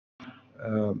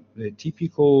the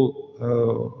typical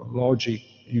logic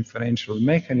inferential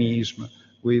mechanism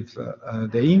with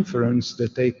the inference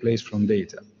that take place from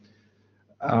data.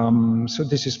 So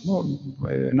this is more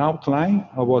an outline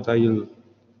of what I'll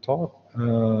talk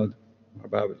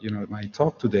about, my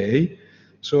talk today.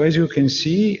 So as you can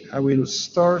see, I will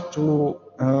start to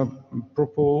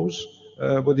propose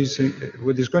what is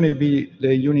going to be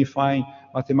the unifying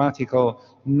mathematical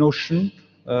notion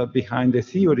behind the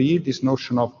theory, this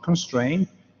notion of constraint.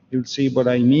 You'll see what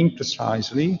I mean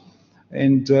precisely.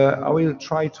 And I will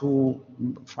try to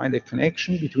find a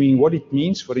connection between what it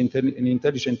means for an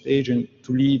intelligent agent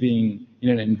to live in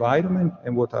an environment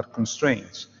and what are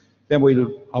constraints. Then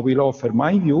I will offer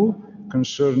my view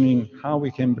concerning how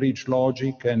we can bridge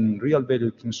logic and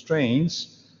real-value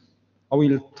constraints. I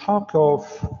will talk of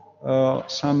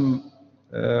some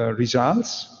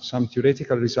results, some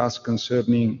theoretical results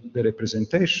concerning the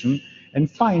representation.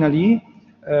 And finally,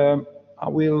 I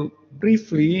will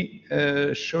briefly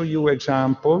show you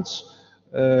examples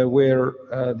where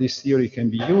this theory can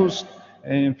be used,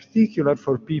 and in particular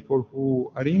for people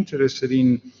who are interested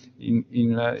in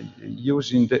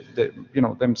using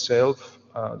themselves,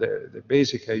 the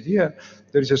basic idea.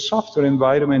 There is a software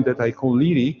environment that I call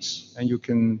lyrics, and you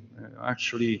can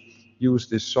actually use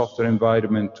this software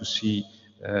environment to see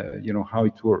how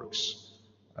it works.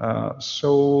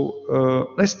 So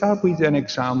let's start with an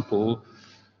example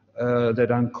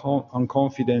that I'm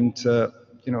confident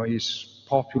is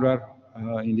popular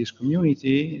in this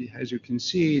community. As you can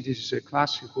see, this is a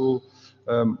classical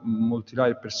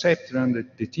multi-layer perceptron,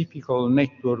 the typical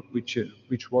network which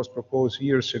was proposed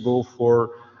years ago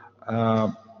for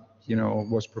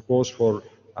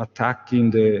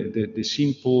attacking the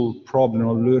simple problem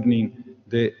of learning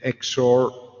the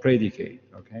XOR predicate.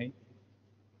 Okay.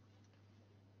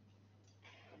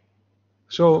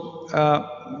 So,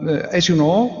 as you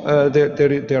know,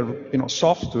 there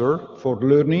software for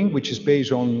learning which is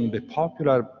based on the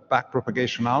popular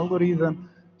backpropagation algorithm.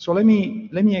 So let me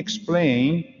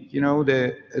explain,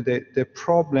 the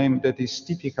problem that is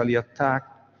typically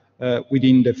attacked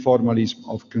within the formalism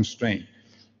of constraint.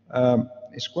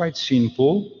 It's quite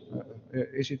simple.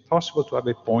 Is it possible to have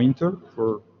a pointer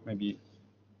for maybe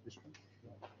this one?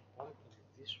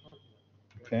 This one.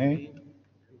 Okay.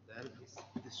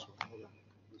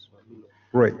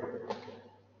 Right.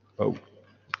 Oh.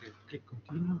 Okay, click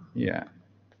continue. Yeah.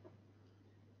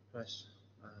 Press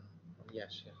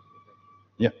yes. Yeah. Okay.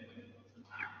 Yeah.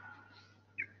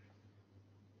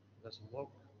 Doesn't work.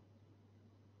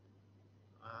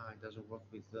 It doesn't work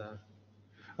with.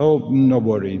 Oh, no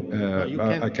worry.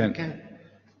 I can. You can.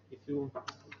 If you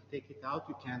take it out,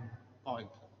 you can point.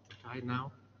 Try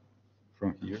now.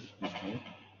 From here. This way.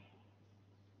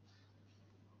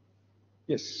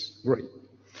 Yes. Great.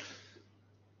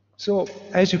 So,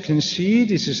 as you can see,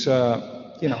 this is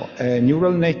a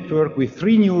neural network with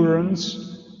 3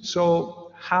 neurons.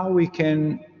 So, how we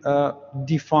can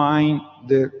define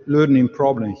the learning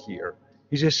problem here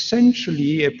is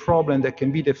essentially a problem that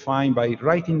can be defined by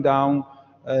writing down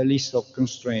a list of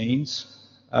constraints,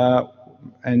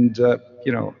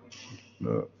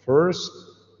 first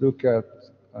look at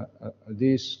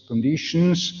these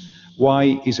conditions.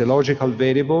 Y is a logical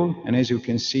variable, and as you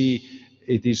can see,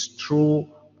 it is true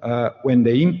when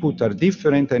the input are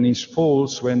different, and is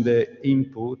false when the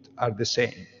input are the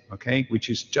same, okay? Which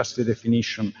is just the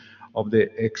definition of the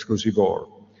exclusive OR.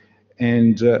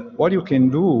 And what you can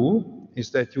do is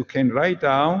that you can write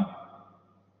down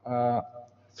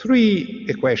 3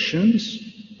 equations,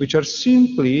 which are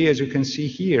simply, as you can see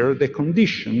here, the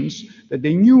conditions that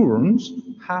the neurons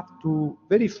have to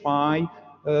verify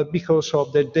because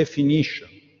of the definition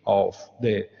of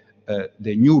the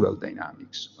neural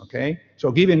dynamics, okay?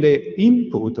 So given the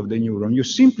input of the neuron, you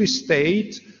simply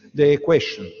state the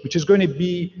equation, which is going to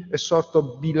be a sort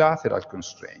of bilateral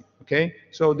constraint, okay?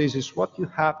 So this is what you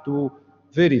have to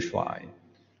verify.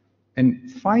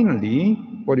 And finally,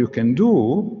 what you can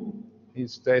do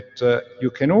is that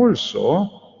you can also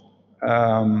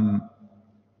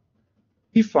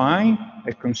define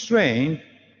a constraint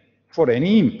for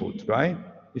any input, right?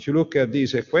 If you look at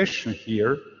this equation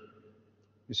here,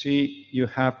 you see you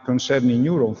have concerning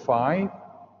neuron 5,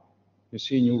 you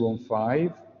see neuron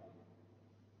 5,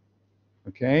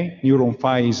 okay? Neuron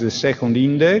 5 is the second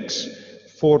index.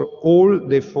 For all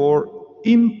the 4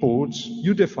 inputs,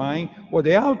 you define what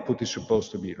the output is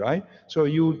supposed to be, right? So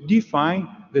you define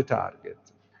the target.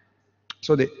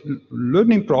 So the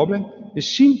learning problem is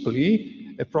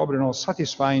simply a problem of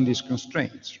satisfying these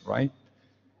constraints, right?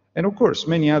 And of course,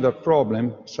 many other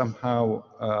problems somehow,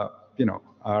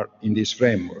 are in this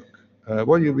framework.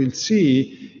 What you will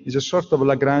see is a sort of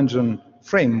Lagrangian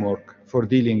framework for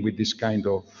dealing with this kind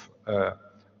of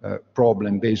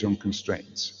problem based on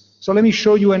constraints. So let me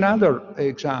show you another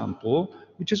example,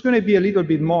 which is going to be a little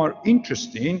bit more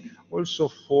interesting also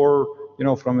for,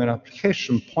 from an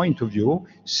application point of view.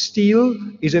 Still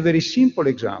is a very simple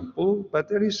example, but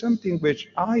there is something which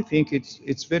I think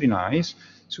it's very nice.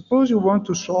 Suppose you want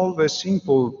to solve a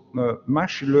simple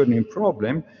machine learning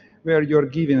problem where you're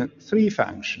given 3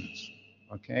 functions,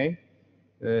 okay?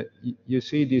 You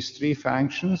see these 3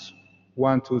 functions,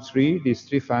 1, 2, 3, these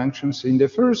 3 functions. In the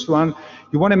first one,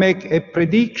 you want to make a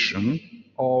prediction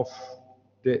of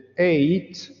the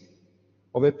age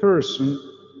of a person,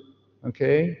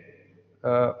 okay?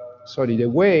 Sorry, the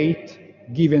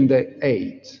weight given the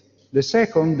age. The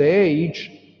second, the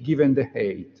age given the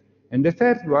height. And the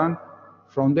third one,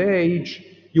 from the age,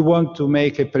 you want to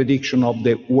make a prediction of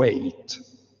the weight,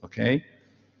 okay?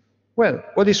 Well,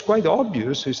 what is quite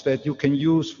obvious is that you can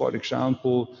use, for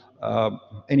example,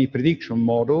 any prediction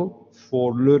model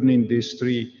for learning these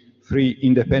three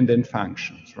independent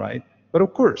functions, right? But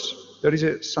of course, there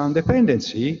is some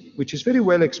dependency, which is very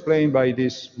well explained by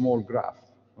this small graph,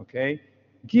 okay?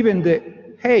 Given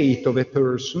the height of a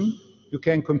person, you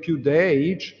can compute the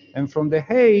age, and from the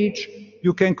age,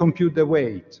 you can compute the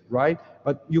weight, right?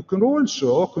 But you can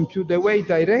also compute the weight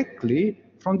directly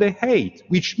from the height,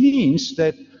 which means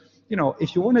that,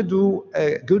 if you want to do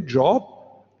a good job,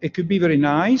 it could be very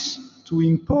nice to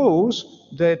impose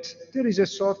that there is a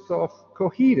sort of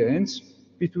coherence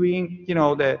between,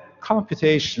 the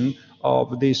computation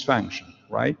of this function,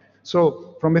 right?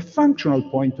 So from a functional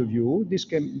point of view, this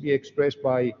can be expressed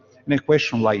by an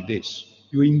equation like this.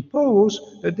 You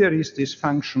impose that there is this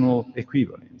functional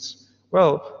equivalence.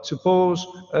 Well, suppose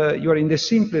you are in the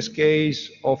simplest case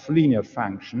of linear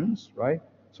functions, right?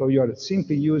 So you are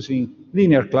simply using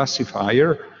linear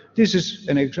classifier. This is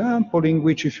an example in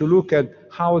which, if you look at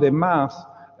how the math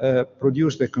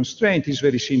produce the constraint, is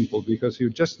very simple, because you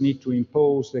just need to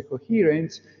impose the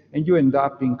coherence and you end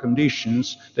up in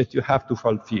conditions that you have to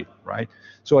fulfill, right?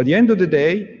 So at the end of the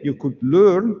day, you could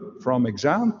learn from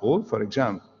example,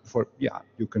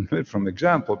 you can learn from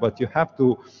example, but you have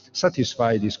to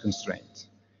satisfy these constraints.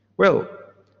 Well,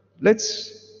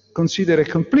 let's consider a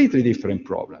completely different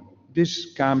problem.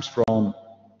 This comes from,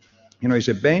 is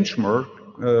a benchmark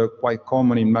quite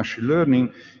common in machine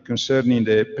learning concerning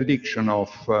the prediction of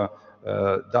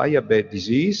diabetes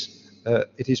disease.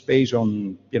 It is based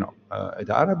on, a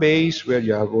database where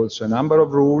you have also a number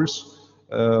of rules.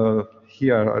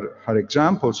 Here are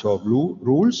examples of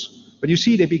rules, but you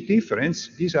see the big difference.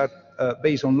 These are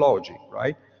based on logic,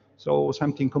 right? So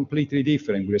something completely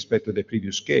different with respect to the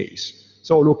previous case.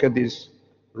 So look at this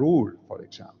rule, for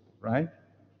example, right?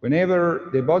 Whenever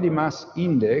the body mass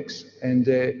index and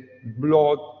the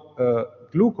blood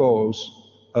glucose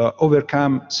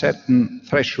overcome certain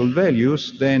threshold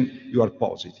values, then you are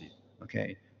positive,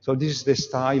 okay? So this is the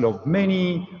style of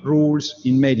many rules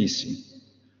in medicine.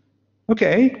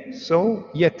 Okay, so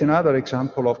yet another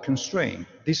example of constraint,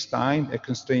 this time a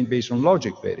constraint based on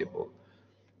logic variable.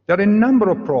 There are a number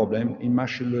of problems in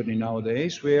machine learning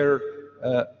nowadays where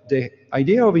the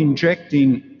idea of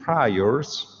injecting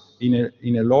priors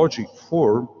in a logic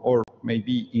form, or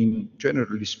maybe in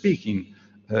generally speaking,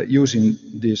 using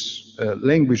this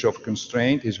language of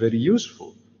constraint is very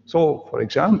useful. So, for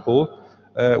example,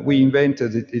 we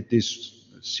invented this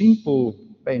simple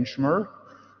benchmark.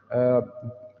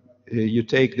 You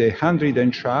take the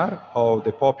handwritten chart of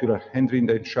the popular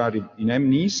handwritten chart in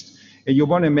MNIST, and you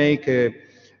want to make a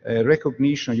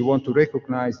recognition, you want to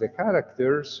recognize the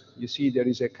characters. You see there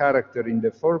is a character in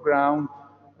the foreground,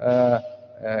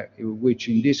 which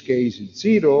in this case is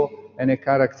 0, and a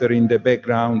character in the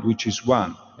background, which is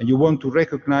 1. And you want to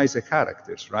recognize the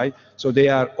characters, right? So they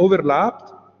are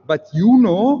overlapped, but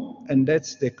and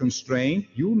that's the constraint,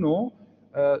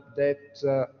 that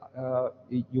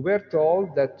you were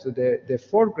told that the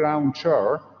foreground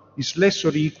chart is less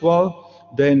or equal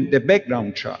than the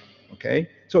background chart, okay?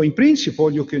 So in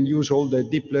principle, you can use all the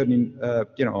deep learning,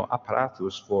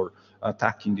 apparatus for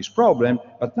attacking this problem,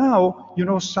 but now you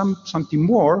know something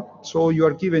more, so you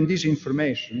are given this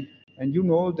information, and you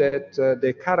know that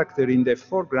the character in the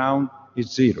foreground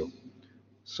is 0.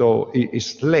 So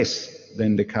it's less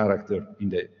than the character in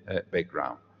the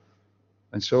background.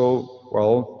 And so,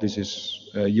 well, this is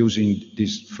using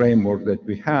this framework that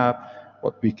we have.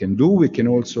 What we can do, we can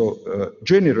also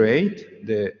generate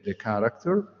the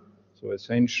character. So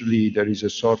essentially, there is a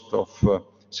sort of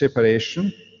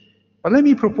separation. But let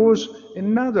me propose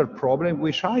another problem,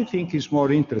 which I think is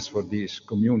more interest for this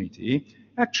community.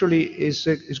 Actually,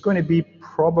 is going to be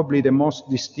probably the most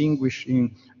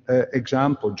distinguishing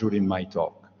example during my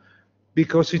talk.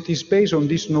 because it is based on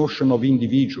this notion of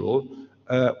individual,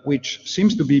 which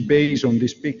seems to be based on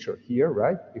this picture here,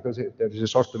 right? Because there is a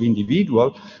sort of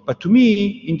individual, but to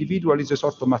me, individual is a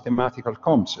sort of mathematical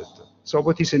concept. So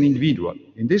what is an individual?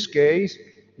 In this case,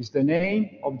 is the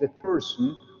name of the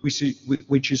person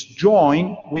which is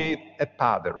joined with a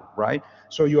pattern, right?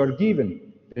 So you are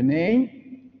given the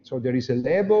name, so there is a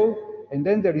label, and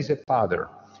then there is a pattern.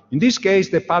 In this case,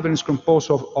 the pattern is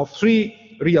composed of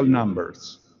 3 real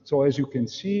numbers. So as you can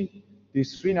see,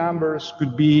 these 3 numbers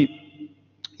could be,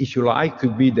 if you like,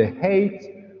 could be the height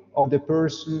of the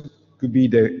person, could be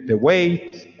the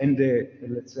weight, and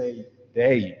let's say, the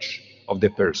age of the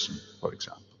person, for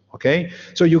example. Okay?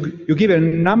 So you give a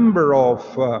number of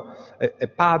a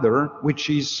pattern which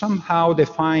is somehow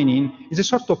defining, is a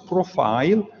sort of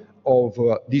profile of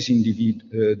this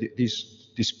individual,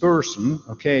 this person,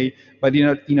 okay? But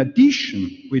in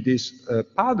addition with this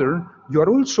pattern, you are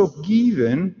also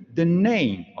given the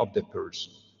name of the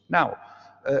person. Now,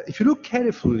 if you look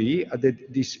carefully at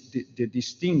the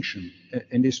distinction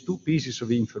in these 2 pieces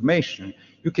of information,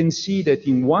 you can see that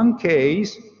in one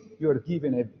case, you are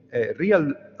given a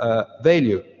real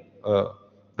value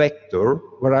vector,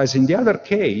 whereas in the other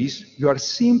case, you are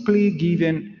simply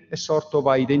given a sort of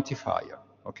identifier,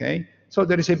 okay? So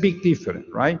there is a big difference,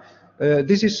 right?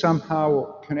 This is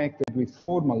somehow connected with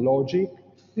formal logic.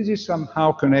 This is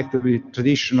somehow connected with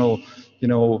traditional,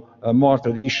 more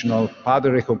traditional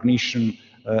pattern recognition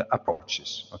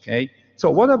approaches, okay? So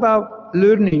what about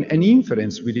learning and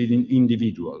inference within an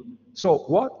individual? So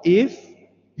what if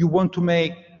you want to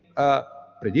make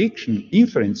prediction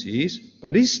inferences?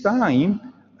 This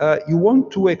time, you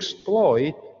want to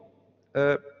exploit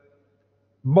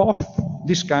both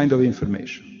this kind of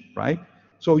information, right?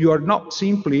 So you are not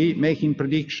simply making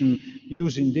prediction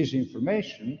using this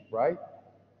information, right?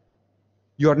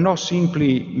 You are not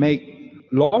simply make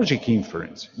logic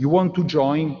inference. You want to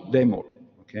join them all,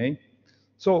 okay?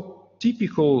 So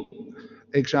typical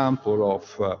example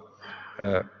of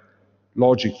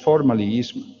logic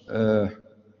formalism,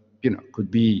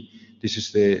 could be, this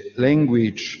is the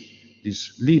language,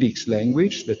 this lyrics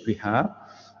language that we have.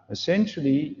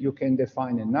 Essentially, you can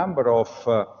define a number of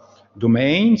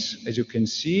domains. As you can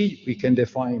see, we can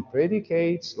define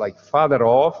predicates like father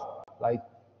of, like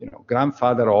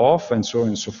grandfather of, and so on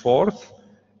and so forth.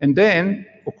 And then,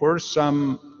 of course,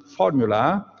 some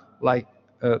formula, like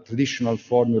traditional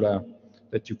formula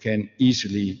that you can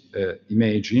easily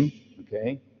imagine,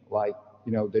 okay? Like,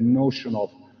 the notion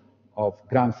of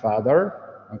grandfather,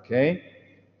 okay?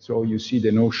 So you see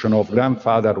the notion of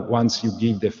grandfather once you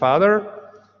give the father.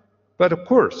 But of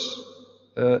course,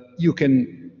 you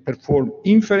can perform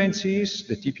inferences,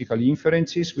 the typical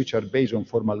inferences, which are based on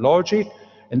formal logic,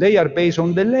 and they are based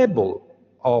on the label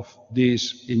of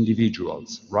these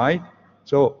individuals, right?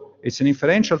 So it's an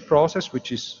inferential process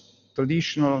which is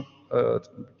traditional,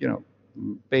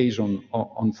 based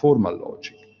on formal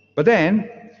logic. But then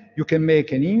you can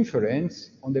make an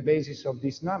inference on the basis of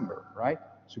this number, right?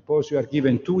 Suppose you are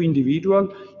given 2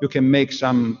 individuals, you can make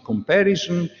some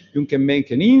comparison, you can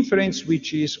make an inference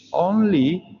which is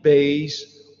only based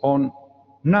on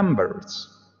numbers.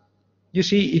 You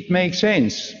see, it makes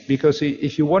sense, because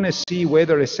if you want to see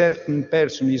whether a certain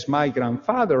person is my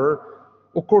grandfather,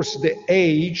 of course the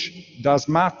age does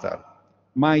matter.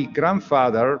 My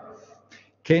grandfather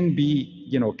can be,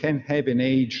 can have an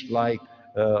age like,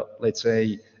 let's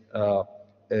say,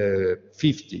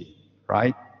 50,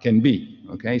 right? Can be,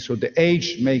 okay? So the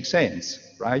age makes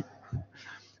sense, right?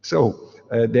 So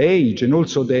the age and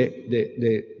also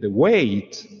the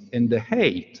weight and the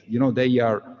height, they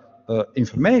are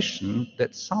information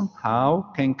that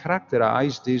somehow can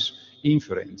characterize this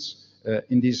inference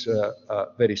in this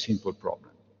very simple problem.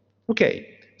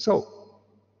 Okay, so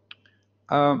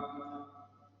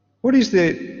what is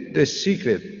the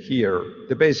secret here,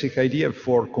 the basic idea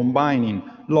for combining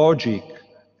logic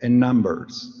and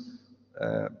numbers?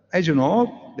 As you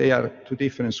know, they are 2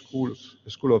 different school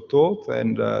of thought,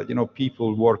 and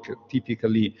people work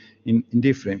typically in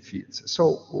different fields.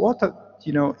 So what,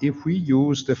 if we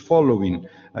use the following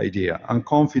idea, I'm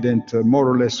confident more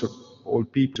or less all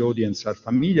people's audience are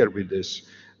familiar with this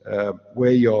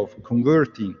way of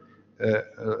converting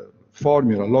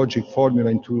logic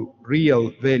formula into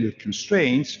real value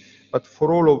constraints. But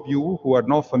for all of you who are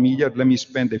not familiar, let me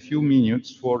spend a few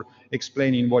minutes for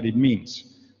explaining what it means.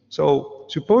 So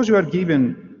suppose you are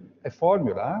given a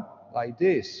formula like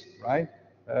this, right?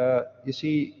 You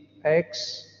see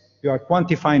x, you are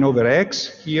quantifying over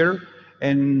x here,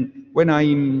 and when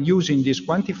I'm using this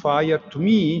quantifier, to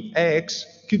me,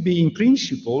 x could be in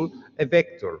principle a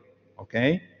vector,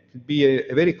 okay? could be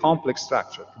a very complex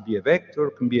structure. It could be a vector,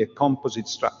 it can be a composite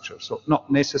structure. So not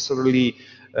necessarily,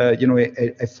 you know,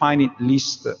 a finite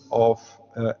list of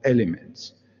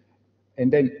elements.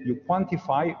 And then you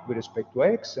quantify with respect to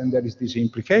x, and there is this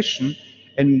implication.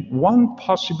 And one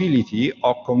possibility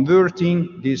of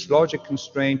converting this logic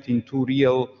constraint into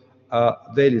real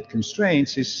valued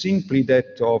constraints is simply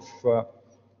that of,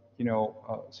 you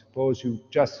know, suppose you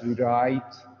just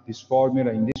rewrite this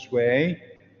formula in this way,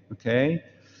 okay?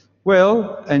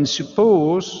 Well, and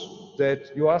suppose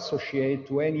that you associate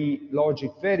to any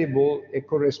logic variable a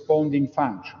corresponding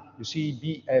function. You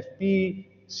see BFP,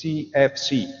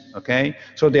 CFC, okay?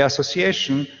 So the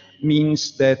association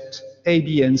means that A,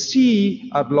 B, and C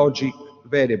are logic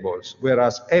variables,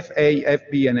 whereas FA,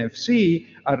 FB, and FC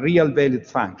are real valued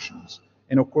functions.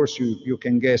 And of course, you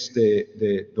can guess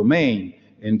the domain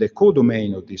and the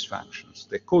codomain of these functions.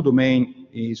 The codomain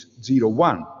is 0,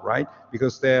 1, right?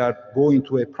 Because they are going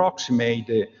to approximate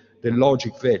the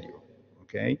logic value,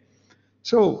 okay?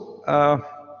 So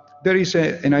there is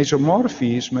an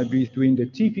isomorphism between the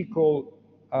typical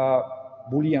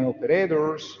Boolean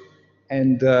operators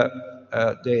and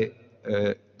the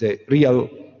real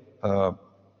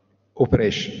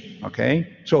operation,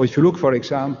 okay? So if you look, for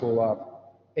example, at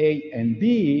A and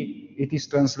B, it is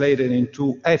translated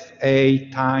into FA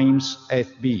times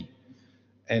FB.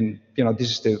 And you know,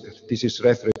 this is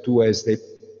referred to as the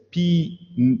P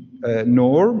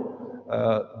norm.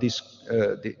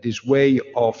 This way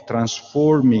of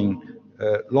transforming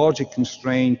logic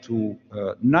constraint to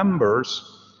numbers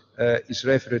is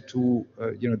referred to,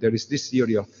 you know, there is this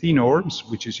theory of phi-norms,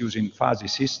 which is used in fuzzy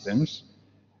systems.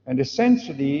 And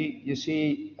essentially, you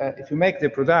see, if you make the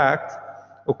product,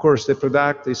 of course, the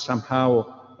product is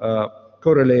somehow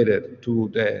correlated to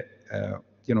the,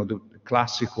 you know, the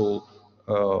classical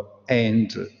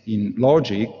end in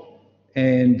logic,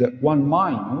 and 1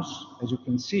 minus, as you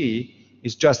can see,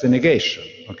 is just a negation,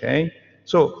 okay?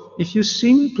 So if you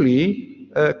simply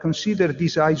consider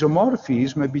this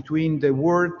isomorphism between the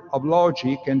word of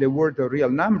logic and the word of real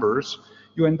numbers,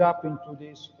 you end up into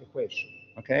this equation,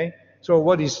 okay? So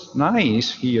what is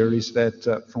nice here is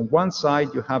that from one side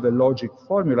you have a logic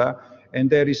formula, and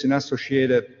there is an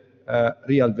associated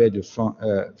real value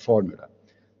formula.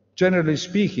 Generally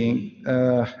speaking,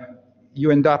 you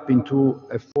end up into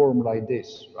a form like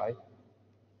this, right?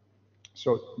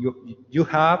 So you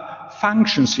have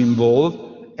functions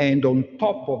involved, and on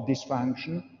top of this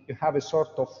function, you have a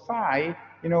sort of phi,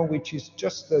 you know, which is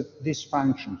just this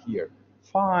function here.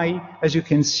 Phi, as you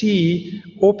can see,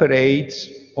 operates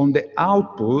on the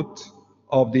output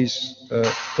of these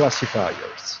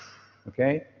classifiers,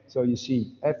 okay? So you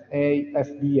see FA,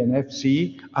 FB, and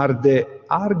FC are the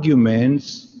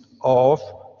arguments of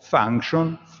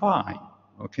function phi,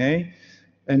 okay?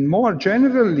 And more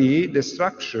generally, the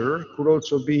structure could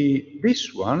also be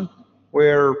this one,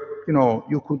 where, you know,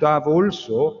 you could have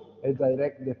also a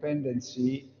direct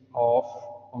dependency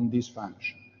on this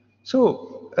function.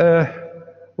 So,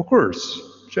 of course,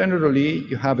 generally,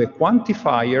 you have a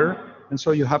quantifier, and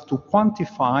so you have to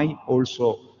quantify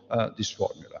also this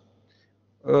formula.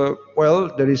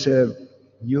 Well, there is a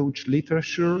huge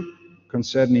literature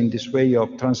concerning this way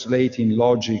of translating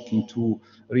logic into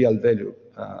real value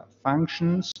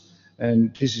functions,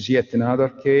 and this is yet another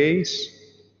case,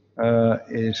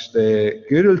 is the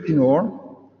Gori norm.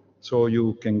 So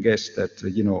you can guess that,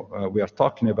 you know, we are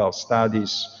talking about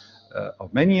studies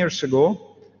of many years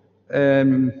ago.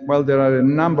 Well, there are a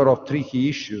number of tricky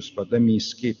issues, but let me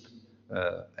skip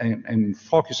and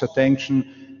focus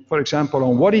attention, for example,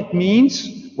 on what it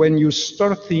means when you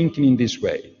start thinking in this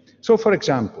way. So, for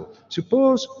example,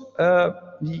 suppose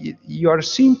you are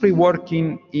simply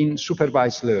working in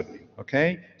supervised learning,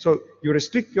 okay? So you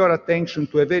restrict your attention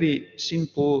to a very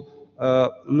simple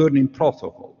learning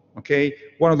protocol, okay?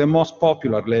 One of the most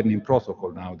popular learning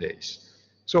protocols nowadays.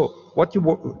 So what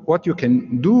you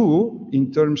can do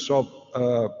in terms of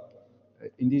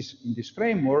in this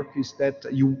framework is that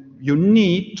you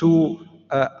need to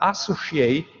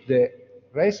associate the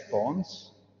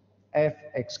response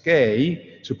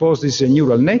fxk. Suppose this is a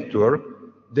neural network.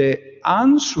 The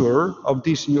answer of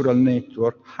this neural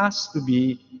network has to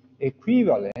be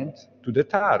equivalent to the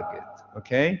target.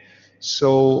 Okay.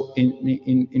 So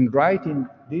in writing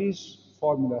this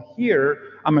formula here,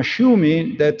 I'm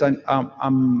assuming that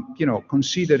I'm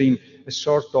considering a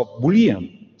sort of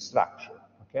Boolean structure.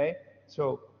 Okay.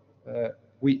 So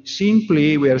we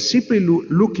are simply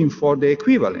looking for the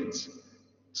equivalence.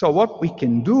 So what we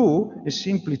can do is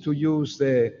simply to use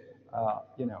the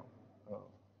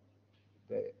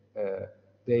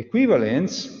The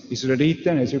equivalence is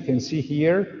rewritten, as you can see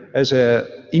here, as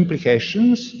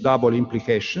implications, double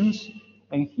implications.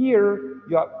 And here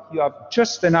you have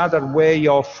just another way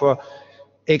of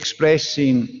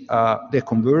expressing the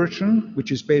conversion,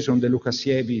 which is based on the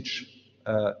Lukasiewicz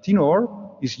tenor,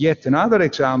 is yet another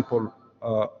example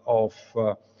of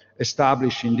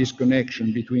establishing this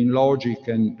connection between logic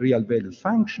and real-valued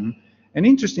function. And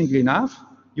interestingly enough,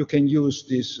 you can use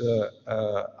this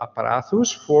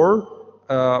apparatus for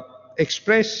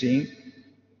expressing,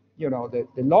 the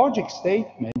logic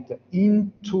statement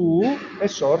into a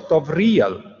sort of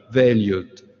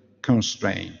real-valued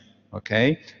constraint.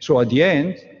 Okay, so at the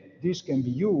end, this can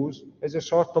be used as a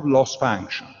sort of loss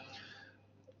function.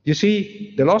 You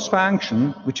see, the loss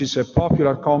function, which is a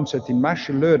popular concept in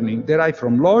machine learning, derives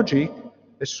from logic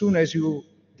as soon as you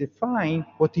define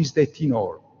what is the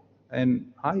tenor.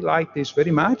 And I like this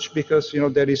very much because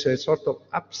there is a sort of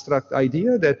abstract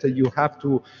idea that you have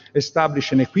to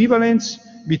establish an equivalence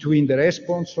between the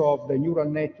response of the neural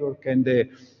network and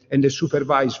the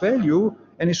supervised value.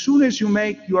 And as soon as you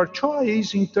make your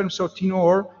choice in terms of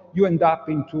tenor, you end up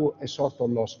into a sort of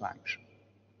loss function.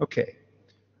 Okay.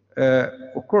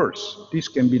 Of course, this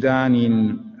can be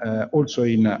done also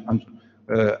in.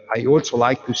 I also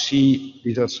like to see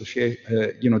this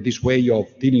this way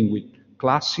of dealing with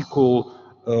classical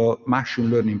machine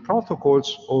learning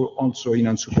protocols, or also in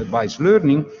unsupervised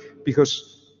learning,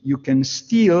 because you can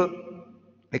still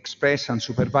express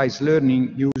unsupervised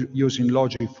learning using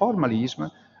logic formalism,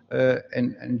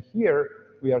 and here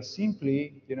we are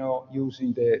simply,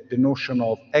 using the notion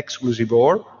of exclusive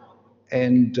OR,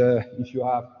 and if you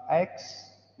have X,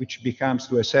 which becomes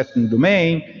to a certain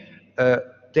domain,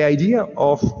 the idea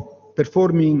of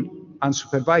performing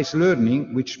unsupervised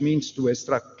learning, which means to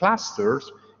extract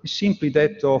clusters, is simply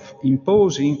that of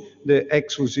imposing the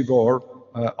exclusive OR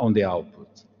on the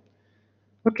output.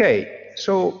 Okay,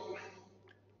 so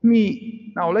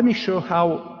let me show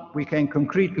how we can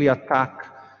concretely attack,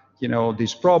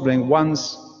 this problem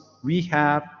once we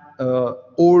have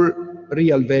all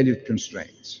real-valued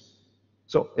constraints.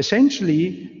 So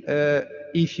essentially,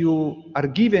 if you are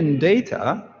given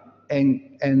data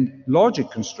and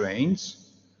logic constraints,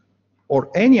 or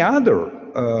any other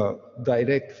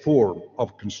direct form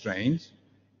of constraints,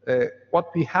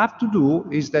 what we have to do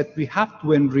is that we have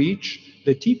to enrich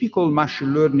the typical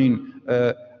machine learning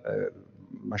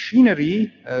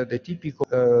machinery, the typical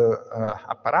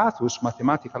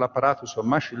mathematical apparatus of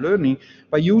machine learning,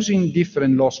 by using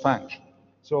different loss functions.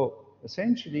 So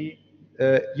essentially,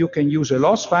 you can use a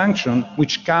loss function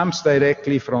which comes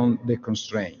directly from the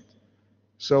constraint.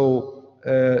 So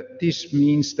this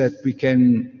means that we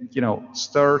can,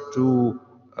 start to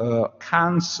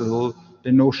cancel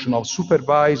the notion of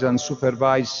supervised,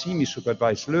 unsupervised,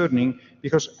 semi-supervised learning,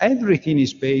 because everything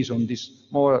is based on this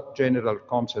more general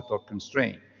concept of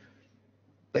constraint.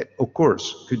 That, of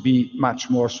course, could be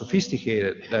much more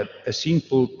sophisticated than a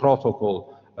simple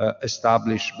protocol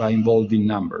established by involving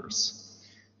numbers.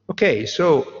 Okay,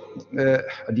 so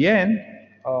at the end,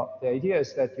 the idea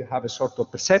is that you have a sort of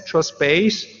perceptual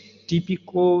space,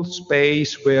 typical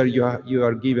space where you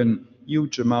are given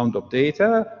huge amount of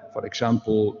data, for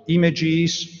example,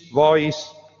 images,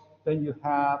 voice. Then you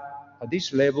have, at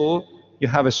this level, you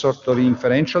have a sort of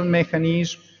inferential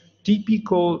mechanism,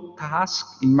 typical task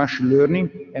in machine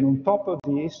learning, and on top of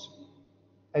this,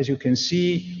 as you can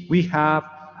see, we have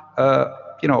a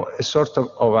sort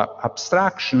of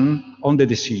abstraction on the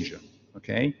decision.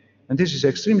 Okay, and this is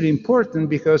extremely important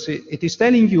because it is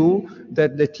telling you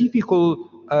that the typical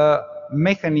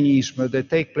mechanism that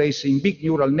take place in big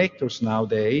neural networks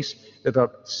nowadays, that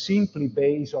are simply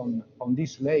based on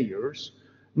these layers,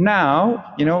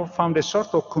 now found a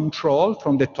sort of control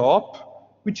from the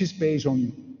top, which is based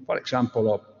on, for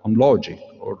example, on logic,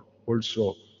 or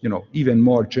also even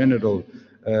more general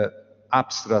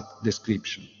abstract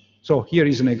description. So here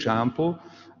is an example.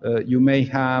 You may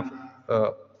have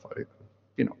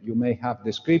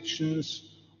descriptions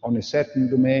on a certain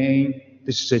domain.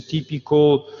 This is a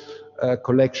typical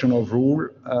collection of rules,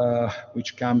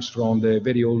 which comes from the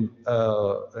very old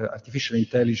artificial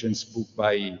intelligence book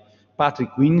by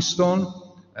Patrick Winston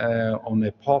on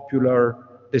a popular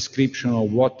description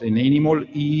of what an animal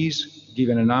is,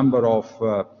 given a number of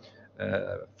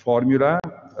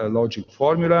logic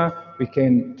formula. We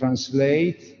can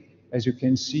translate, as you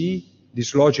can see,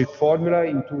 this logic formula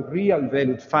into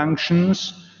real-valued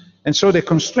functions. And so the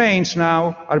constraints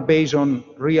now are based on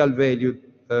real-valued,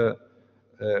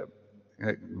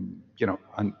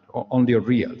 only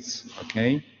reals,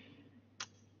 okay?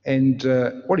 And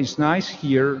what is nice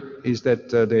here is that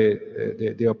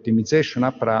the optimization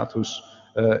apparatus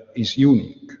is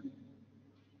unique.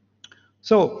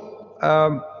 So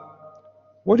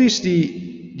what is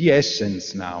the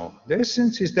essence now? The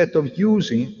essence is that of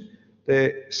using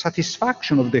the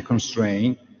satisfaction of the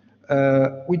constraint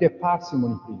with the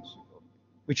parsimony principle,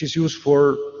 which is used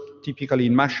for typically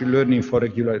in machine learning for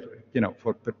regular,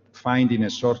 for finding a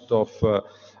sort of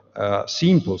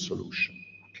simple solution.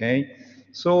 Okay,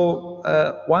 so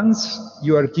once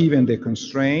you are given the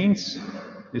constraints,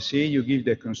 you see, you give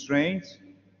the constraints,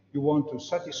 you want to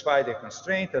satisfy the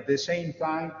constraint, at the same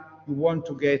time, you want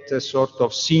to get a sort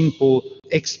of simple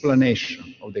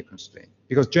explanation of the constraint.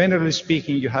 Because generally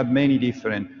speaking, you have many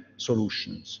different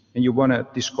solutions, and you want to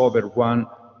discover one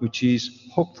which is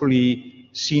hopefully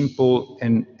simple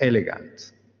and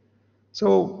elegant.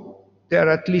 So there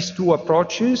are at least two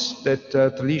approaches that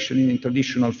in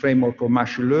traditional framework of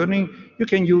machine learning you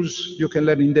can use. You can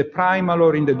learn in the primal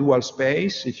or in the dual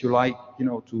space, if you like,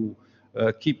 to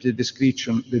keep the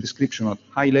description at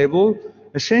high level.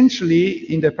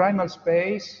 Essentially, in the primal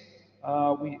space,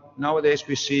 nowadays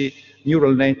we see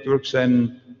neural networks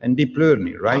and deep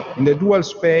learning, right? In the dual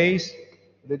space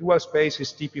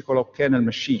is typical of kernel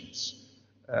machines.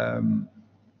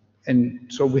 And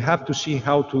so we have to see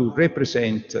how to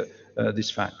represent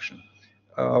this function.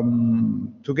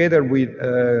 Together with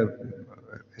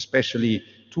especially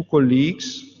two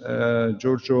colleagues,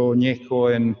 Giorgio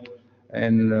Gnecco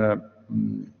and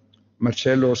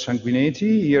Marcello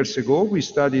Sanguinetti, years ago, we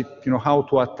studied how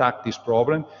to attack this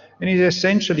problem. And it's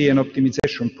essentially an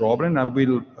optimization problem. I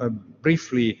will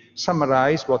briefly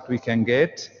summarize what we can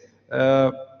get,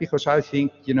 because I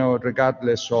think,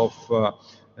 regardless of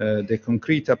the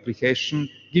concrete application,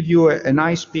 give you a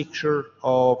nice picture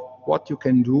of what you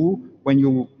can do when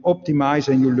you optimize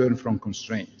and you learn from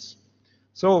constraints.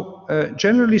 So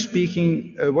generally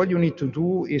speaking, what you need to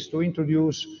do is to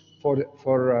introduce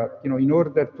in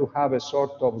order to have a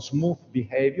sort of smooth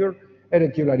behavior, a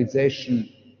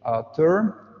regularization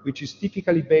term, which is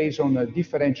typically based on a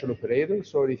differential operator.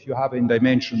 So if you have in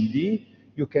dimension D,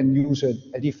 you can use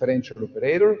a differential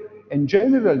operator, and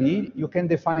generally you can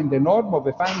define the norm of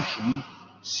a function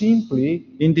simply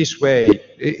in this way.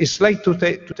 It's like to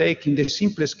take in the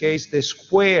simplest case the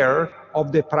square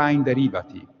of the prime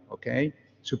derivative, okay?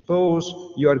 Suppose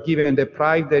you are given the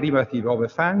prime derivative of a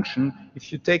function.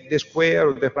 If you take the square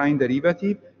of the prime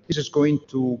derivative, this is going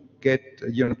to get,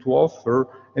 to offer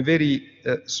a very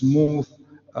smooth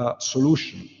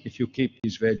solution if you keep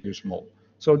this value small.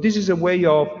 So this is a way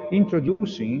of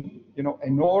introducing, a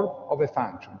norm of a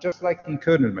function, just like in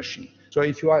kernel machine. So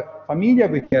if you are familiar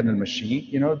with kernel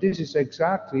machine, this is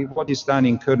exactly what is done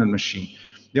in kernel machine.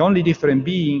 The only difference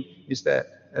being is that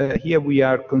here we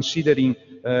are considering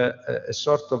a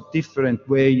sort of different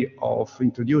way of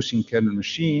introducing kernel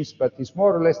machines, but it's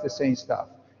more or less the same stuff.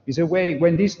 It's a way,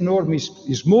 when this norm is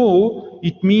small,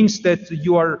 it means that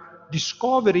you are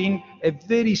discovering a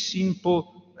very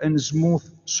simple and smooth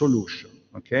solution,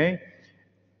 okay?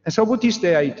 And so what is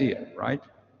the idea, right?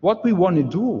 What we want to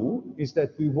do is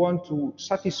that we want to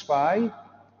satisfy,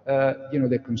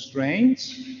 the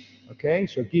constraints, okay?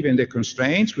 So given the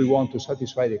constraints, we want to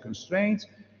satisfy the constraints,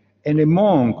 and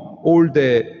among all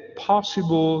the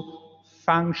possible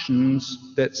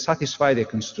functions that satisfy the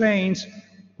constraints,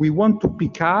 we want to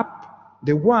pick up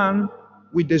the one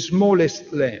with the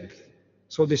smallest length,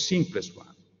 so the simplest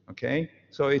one, okay?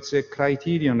 So it's a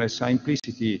criterion, a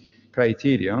simplicity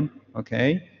criterion,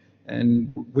 okay?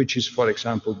 And which is, for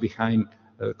example, behind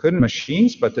kernel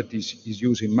machines, but that is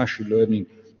used in machine learning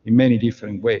in many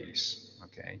different ways,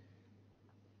 okay?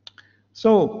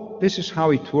 So this is how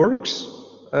it works.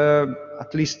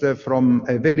 At least from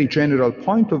a very general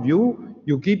point of view,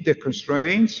 you give the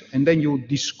constraints and then you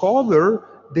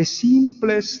discover the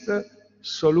simplest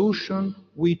solution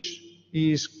which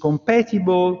is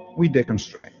compatible with the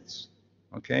constraints,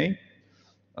 okay?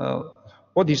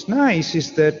 What is nice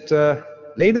is that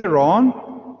later on,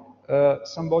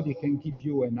 somebody can give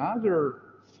you another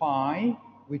phi,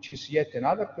 which is yet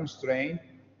another constraint,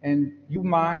 and you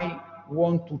might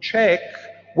want to check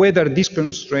whether this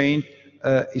constraint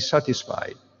is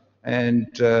satisfied. And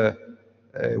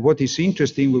what is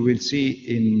interesting, we will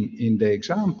see in the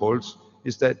examples,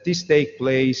 is that this takes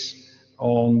place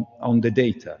on the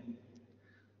data.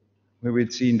 We will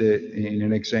see in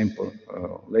an example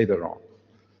later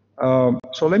on.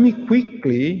 So let me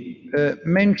quickly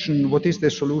mention what is the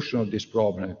solution of this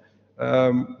problem.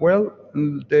 Well,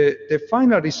 the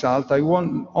final result, I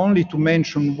want only to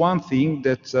mention one thing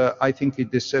that I think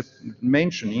it is worth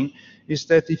mentioning, is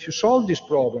that if you solve this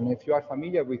problem, if you are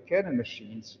familiar with kernel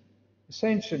machines,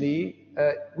 essentially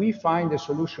we find a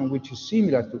solution which is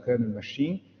similar to kernel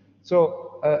machine.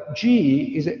 So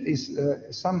G is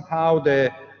somehow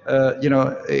the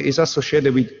is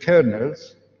associated with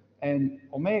kernels, and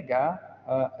omega,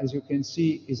 as you can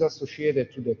see, is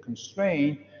associated to the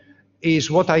constraint,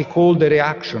 is what I call the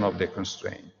reaction of the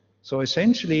constraint. So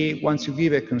essentially, once you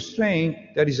give a constraint,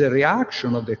 there is a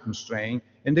reaction of the constraint,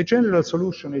 and the general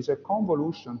solution is a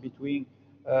convolution between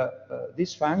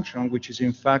this function, which is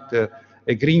in fact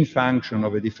a green function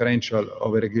of a differential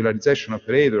of a regularization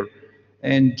operator,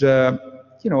 and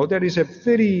there is a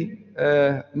very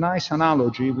nice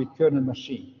analogy with kernel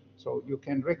machine. So you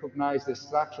can recognize the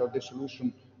structure of the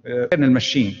solution kernel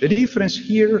machine. The difference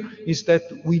here is that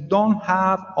we don't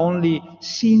have only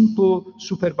simple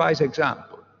supervised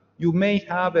example. You may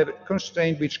have a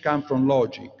constraint which comes from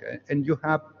logic, and you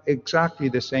have exactly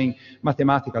the same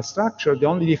mathematical structure. The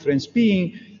only difference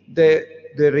being the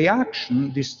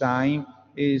reaction this time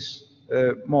is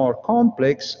more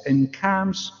complex and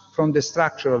comes from the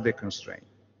structure of the constraint.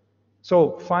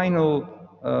 So final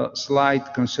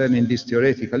slide concerning this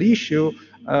theoretical issue.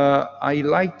 I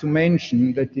like to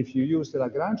mention that if you use the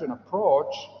Lagrangian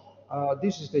approach,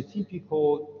 this is the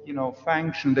typical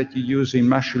function that you use in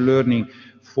machine learning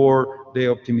for the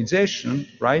optimization,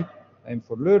 right? And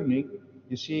for learning,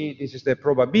 you see this is the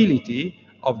probability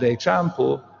of the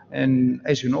example. And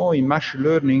as you know, in machine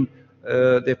learning,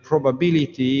 the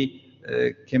probability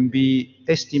can be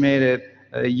estimated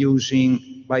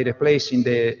by replacing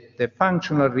the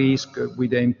functional risk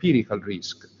with the empirical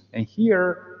risk. And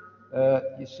here,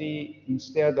 you see,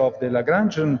 instead of the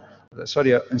Lagrangian,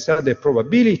 instead of the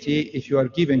probability, if you are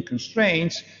given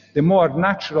constraints, the more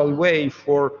natural way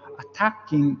for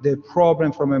attacking the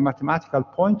problem from a mathematical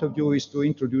point of view is to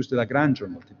introduce the Lagrangian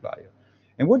multiplier.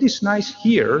 And what is nice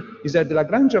here is that the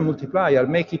Lagrangian multiplier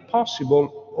makes it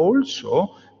possible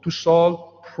also to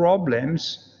solve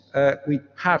problems with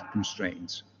hard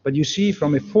constraints. But you see,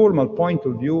 from a formal point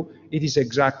of view, it is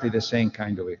exactly the same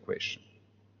kind of equation.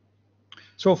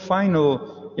 So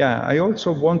I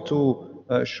also want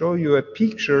to show you a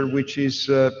picture which is,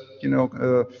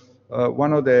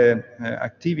 one of the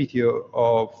activity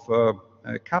of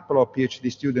a couple of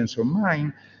PhD students of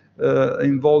mine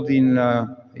involved in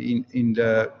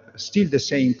still the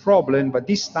same problem, but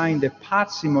this time the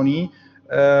parsimony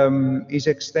is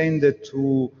extended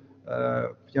to,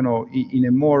 in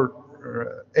a more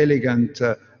elegant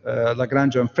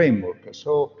Lagrangian framework.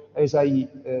 So as I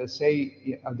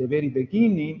say at the very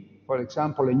beginning, for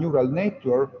example, a neural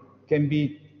network can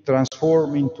be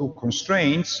transformed into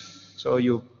constraints, so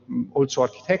you also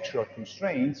architectural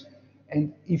constraints,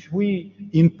 and if we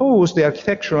impose the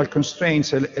architectural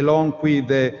constraints along with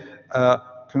the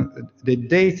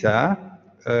data,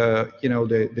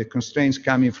 the constraints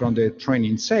coming from the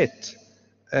training set,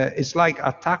 it's like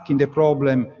attacking the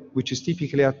problem which is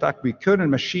typically attacked with kernel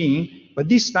machine, but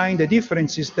this time the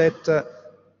difference is that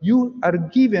you are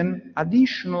given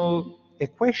additional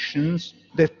equations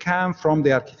that come from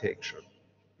the architecture.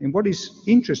 And what is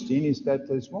interesting is that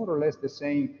it's more or less the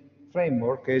same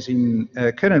framework as in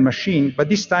kernel machine, but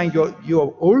this time you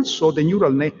have also the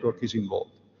neural network is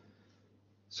involved.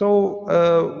 So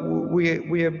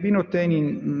we have been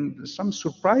obtaining some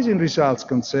surprising results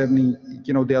concerning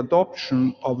the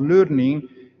adoption of learning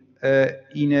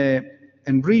in an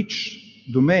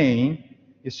enriched domain.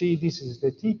 You see, this is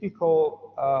the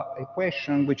typical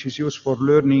equation which is used for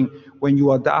learning when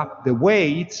you adapt the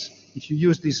weights. If you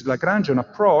use this Lagrangian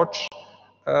approach,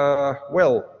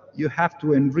 you have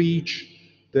to enrich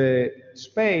the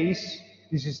space.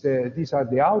 These are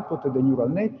the output of the neural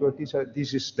network.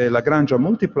 This is the Lagrangian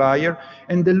multiplier.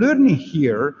 And the learning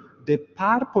here, the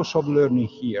purpose of learning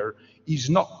here is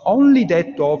not only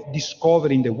that of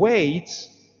discovering the weights,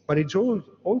 but it's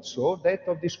also that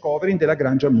of discovering the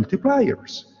Lagrangian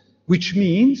multipliers, which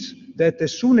means that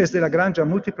as soon as the Lagrangian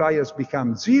multipliers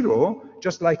become zero,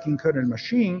 just like in kernel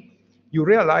machine, you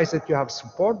realize that you have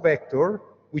support vector,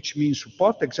 which means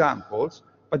support examples,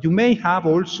 but you may have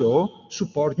also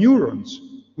support neurons,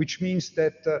 which means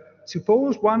that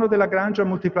suppose one of the Lagrangian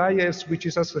multipliers which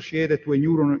is associated to a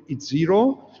neuron is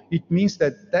zero, it means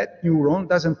that that neuron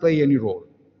doesn't play any role,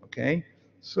 okay?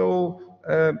 So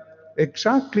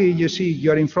exactly, you see,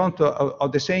 you're in front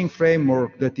of the same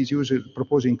framework that is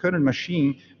proposed in kernel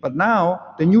machine, but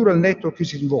now the neural network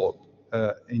is involved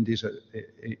in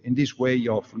this way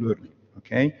of learning,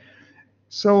 okay?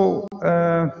 So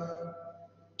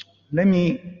let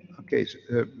me, okay,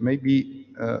 maybe,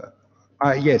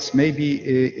 yes,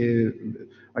 maybe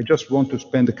I just want to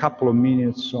spend a couple of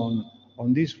minutes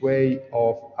on this way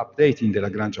of updating the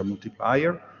Lagrangian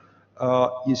multiplier.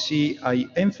 You see, I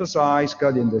emphasize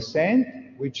gradient descent,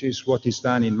 which is what is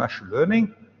done in machine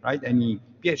learning, right? Any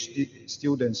PhD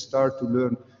students start to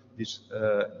learn this,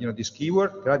 this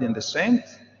keyword, gradient descent.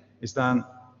 is done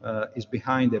is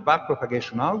behind the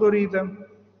backpropagation algorithm.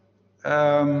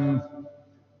 The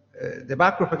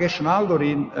backpropagation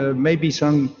algorithm, maybe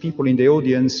some people in the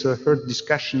audience heard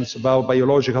discussions about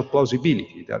biological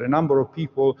plausibility. There are a number of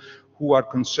people who are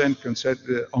concerned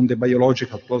on the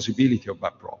biological plausibility of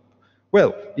backprop.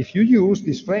 Well, if you use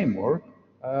this framework,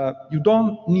 you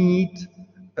don't need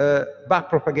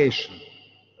backpropagation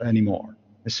anymore.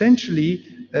 Essentially,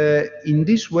 in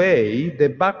this way, the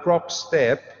backprop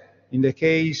step, in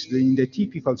the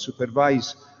typical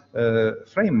supervised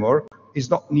framework, is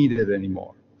not needed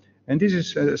anymore. And this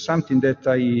is something that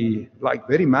I like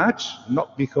very much,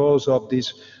 not because of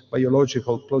this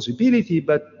biological plausibility,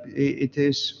 but it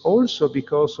is also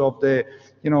because of the,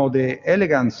 the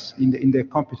elegance in the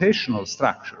computational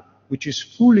structure, which is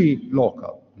fully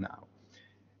local now.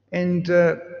 And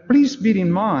please bear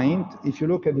in mind, if you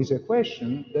look at this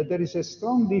equation, that there is a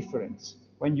strong difference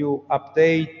when you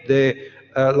update the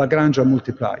Lagrangian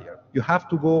multiplier. You have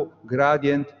to go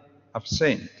gradient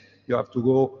ascent. You have to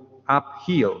go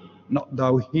uphill, not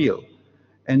downhill.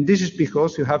 And this is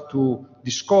because you have to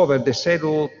discover the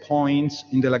saddle points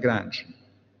in the Lagrangian.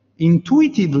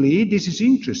 Intuitively, this is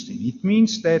interesting. It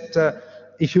means that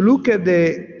if you look at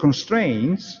the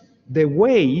constraints, the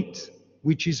weight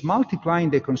which is multiplying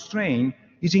the constraint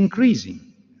is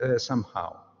increasing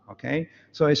somehow, okay?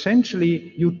 So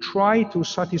essentially, you try to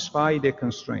satisfy the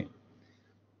constraint.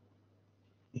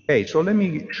 Okay, so let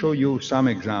me show you some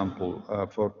example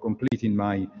for completing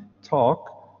my talk.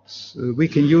 So we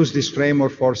can use this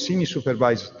framework for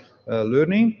semi-supervised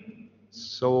learning.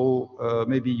 So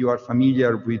maybe you are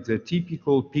familiar with the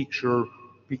typical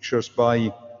pictures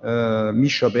by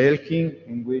Misha Belkin,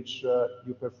 in which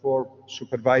you perform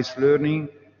supervised learning.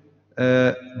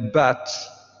 But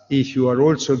if you are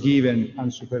also given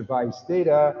unsupervised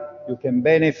data, you can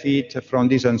benefit from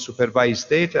this unsupervised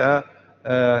data,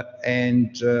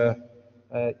 and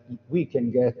we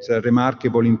can get a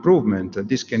remarkable improvement.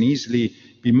 This can easily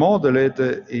be modeled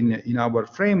in our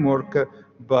framework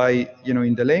by,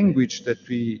 in the language that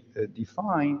we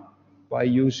define, by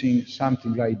using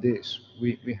something like this.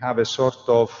 We have a sort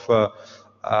of,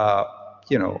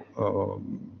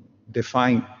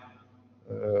 defined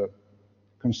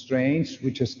constraints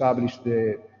which establish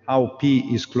how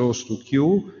P is close to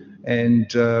Q,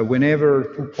 and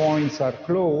whenever 2 points are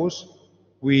close,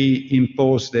 we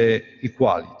impose the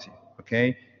equality,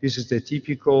 okay? This is the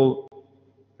typical,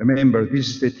 remember, this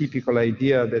is the typical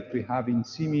idea that we have in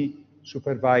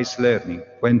semi-supervised learning.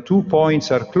 When 2 points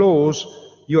are close,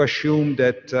 you assume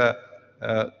that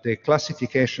the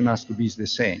classification has to be the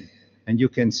same. And you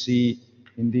can see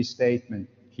in this statement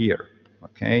here,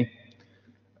 okay?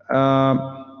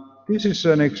 This is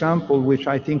an example which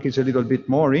I think is a little bit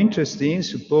more interesting.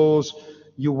 Suppose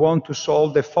you want to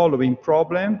solve the following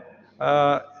problem.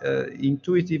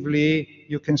 Intuitively,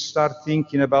 you can start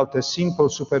thinking about a simple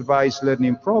supervised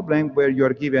learning problem where you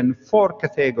are given 4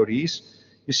 categories.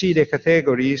 You see the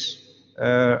categories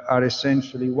are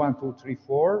essentially 1, 2, 3,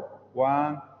 4.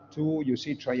 1, 2, you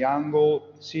see triangle,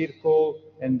 circle,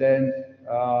 and then,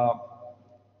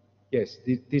 yes,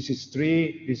 this is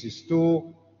 3, this is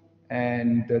 2,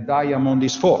 and the diamond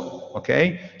is 4,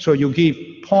 okay? So you give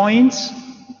points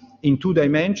in 2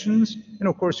 dimensions, and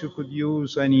of course you could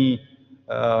use any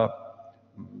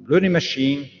learning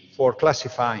machine for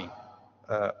classifying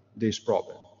this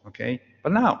problem, okay?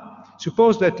 But now,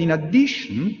 suppose that in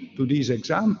addition to this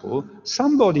example,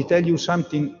 somebody tells you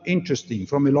something interesting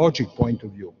from a logic point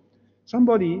of view.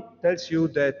 Somebody tells you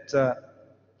that,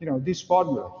 this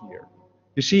formula here,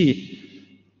 you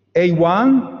see,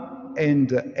 A1 and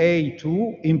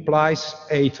A2 implies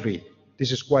A3.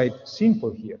 This is quite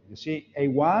simple here. You see,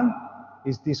 A1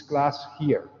 is this class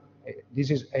here.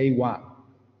 This is A1,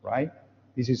 right?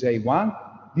 This is A1.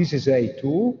 This is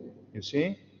A2, you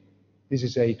see. This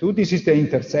is A2. This is the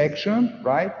intersection,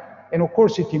 right? And of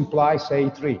course, it implies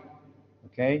A3,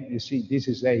 okay? You see, this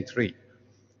is A3.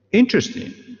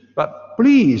 Interesting. But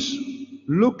please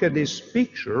look at this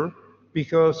picture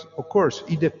because, of course,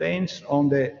 it depends on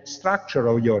the structure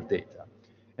of your data.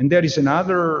 And there is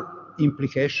another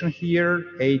implication here.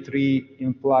 A3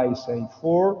 implies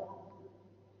A4.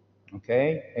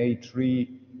 Okay,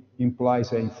 A3 implies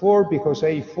A4 because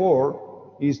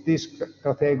A4 is this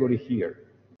category here.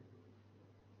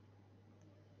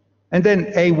 And then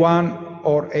A1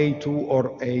 or A2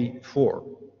 or A4.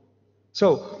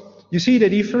 So you see the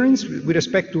difference with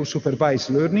respect to supervised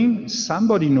learning.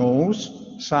 Somebody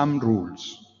knows some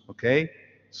rules, okay?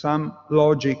 Some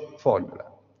logic formula.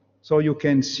 So you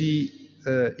can see,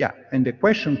 and the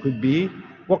question could be,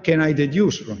 what can I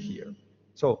deduce from here?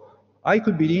 So I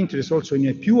could be interested also in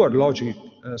a pure logic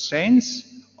sense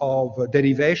of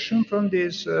derivation from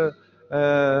this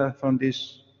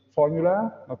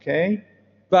formula, okay?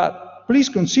 But please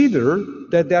consider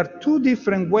that there are two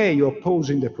different ways of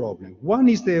posing the problem. One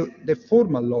is the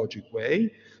formal logic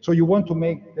way, so you want to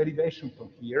make derivation from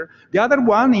here. The other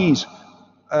one is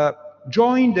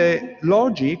join the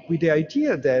logic with the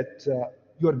idea that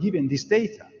you are given this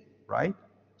data, right?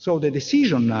 So the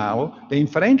decision now, the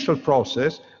inferential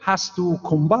process, has to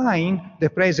combine the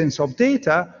presence of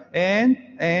data and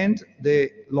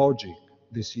the logic,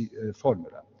 the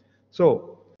formula.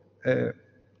 So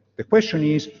the question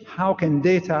is, how can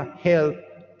data help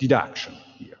deduction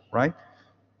here, right?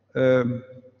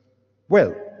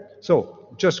 Well, so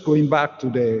just going back to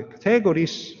the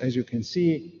categories, as you can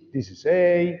see, this is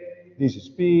A, this is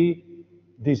B,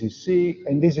 this is C,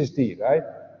 and this is D, right?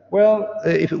 Well,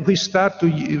 if we start to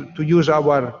use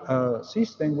our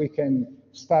system, we can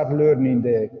start learning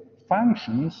the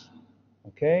functions,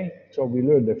 okay? So we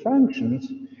learn the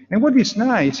functions. And what is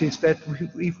nice is that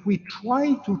if we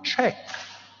try to check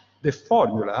the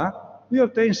formula, we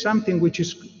obtain something which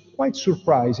is quite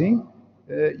surprising.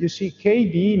 You see,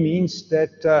 KB means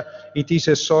that it is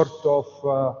a sort of,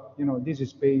 this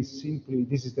is based simply,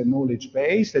 this is the knowledge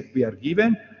base that we are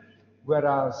given,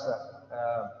 whereas,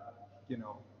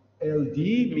 LD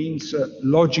means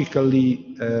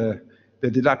logically, the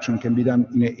deduction can be done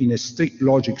in a strict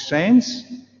logic sense.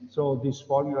 So this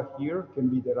formula here can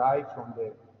be derived from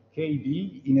the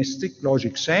KB in a strict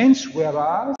logic sense,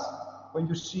 whereas when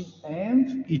you see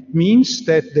AND, it means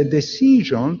that the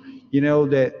decision,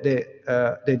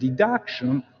 the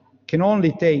deduction can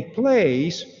only take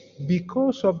place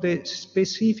because of the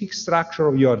specific structure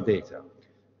of your data.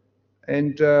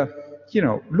 And,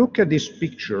 look at this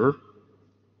picture,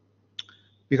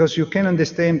 because you can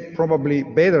understand probably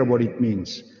better what it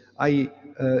means. I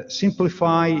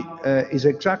simplify is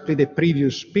exactly the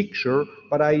previous picture,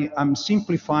 but I'm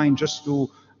simplifying just to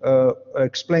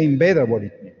explain better what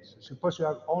it means. Suppose you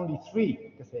have only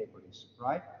 3 categories,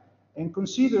 right? And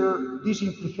consider this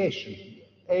implication here.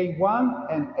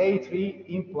 A1 and A3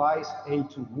 implies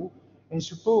A2, and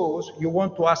suppose you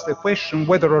want to ask the question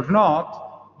whether or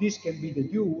not this can be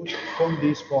deduced from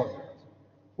this formula.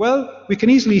 Well, we can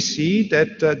easily see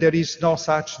that there is no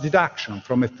such deduction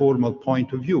from a formal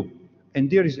point of view. And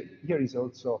here is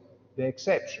also the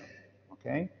exception,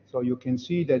 okay? So you can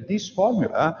see that this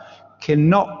formula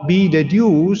cannot be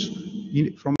deduced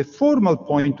from a formal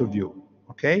point of view,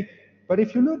 okay? But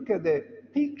if you look at the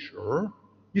picture,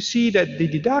 you see that the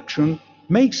deduction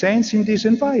makes sense in this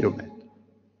environment.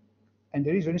 And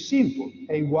the reason is simple.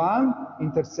 A1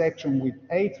 intersection with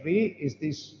A3 is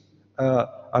this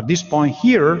at this point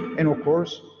here, and of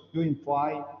course you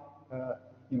imply,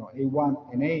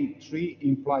 A1 and A3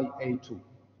 imply A2.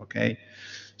 Okay,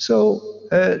 so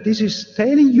this is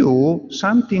telling you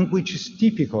something which is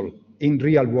typical in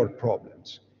real-world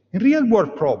problems. In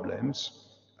real-world problems,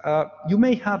 you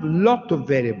may have a lot of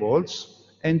variables,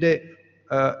 and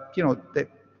the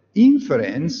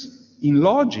inference in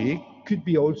logic could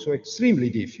be also extremely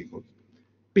difficult.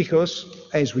 Because,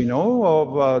 as we know,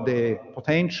 of the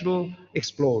potential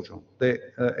explosion, the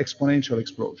exponential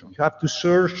explosion. You have to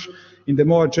search, in the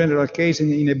more general case,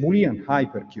 in a Boolean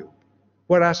hypercube.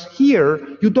 Whereas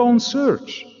here, you don't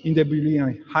search in the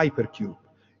Boolean hypercube.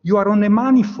 You are on a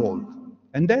manifold,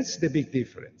 and that's the big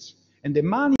difference. And the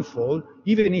manifold,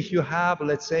 even if you have,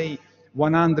 let's say,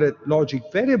 100 logic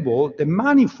variables, the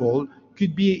manifold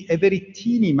could be a very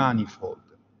teeny manifold.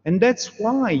 And that's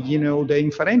why, the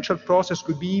inferential process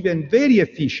could be even very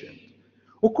efficient.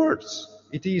 Of course,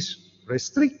 it is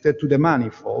restricted to the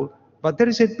manifold, but there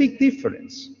is a big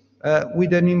difference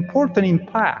with an important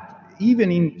impact,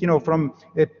 even in, from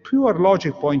a pure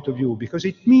logic point of view, because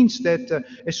it means that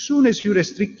as soon as you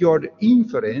restrict your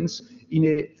inference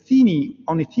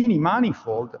on a teeny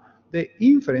manifold, the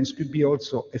inference could be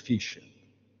also efficient.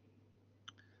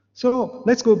 So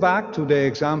let's go back to the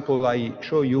example I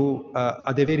showed you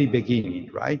at the very beginning,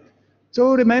 right?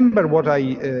 So remember what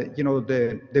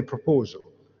the proposal.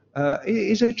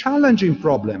 It's a challenging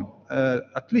problem,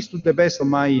 at least to the best of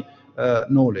my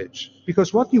knowledge,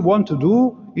 because what you want to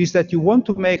do is that you want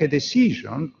to make a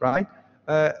decision, right,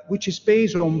 which is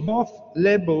based on both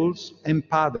labels and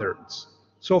patterns.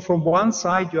 So from one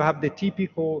side, you have the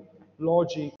typical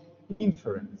logic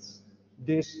inference,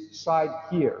 this side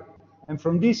here. And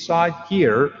from this side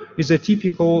here is a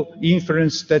typical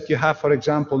inference that you have, for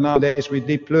example, nowadays with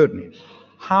deep learning.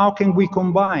 How can we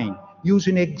combine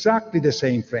using exactly the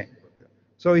same framework?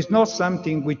 So it's not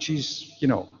something which is,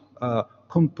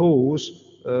 composed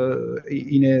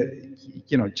in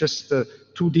a, just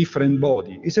two different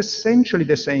bodies. It's essentially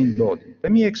the same body.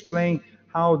 Let me explain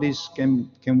how this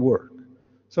can work.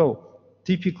 So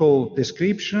typical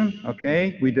description,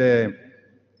 okay, with the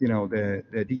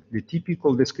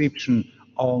typical description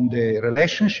on the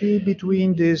relationship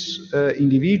between this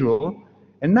individual.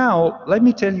 And now let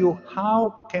me tell you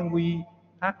how can we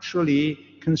actually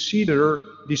consider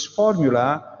this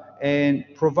formula and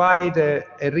provide a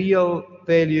real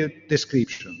value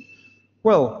description.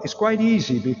 Well, it's quite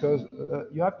easy because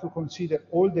you have to consider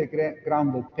all the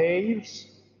grounded pairs.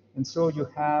 And so you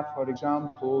have, for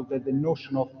example, that the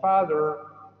notion of father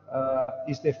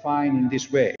is defined in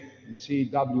this way. You see,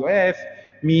 WF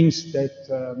means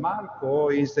that Marco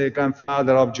is the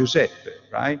grandfather of Giuseppe,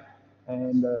 right?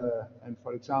 And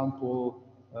for example,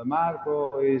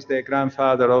 Marco is the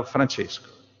grandfather of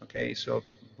Francesco. Okay, so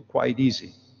quite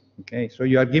easy. Okay, so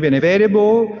you are given a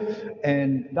variable,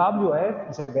 and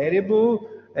WF is a variable,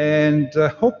 and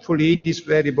hopefully this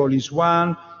variable is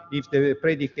 1 if the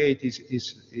predicate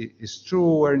is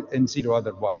true and 0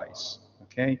 otherwise.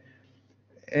 Okay,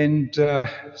 and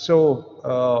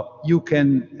so you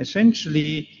can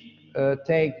essentially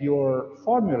take your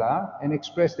formula and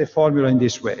express the formula in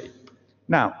this way.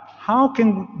 Now, how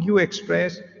can you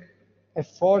express a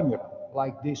formula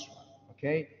like this one?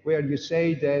 Okay, where you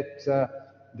say that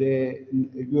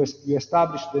you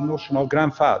establish the notion of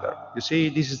grandfather. You see,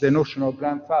 this is the notion of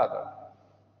grandfather.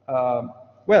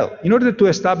 Well, in order to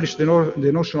establish the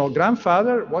notion of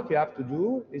grandfather, what you have to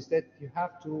do is that you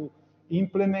have to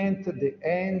implement the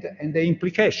and the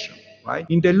implication, right?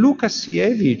 In the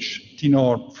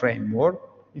Lukasiewicz-Tenor framework,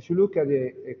 if you look at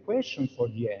the equation for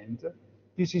the end,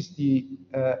 this is the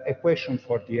equation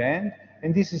for the end,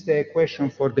 and this is the equation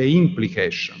for the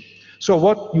implication. So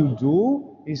what you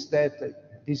do is that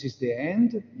this is the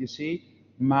end, you see,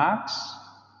 max,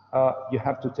 you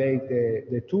have to take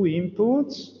the 2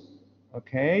 inputs,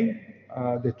 okay,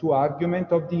 the 2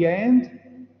 arguments of the end,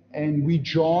 and we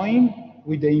join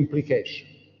with the implication.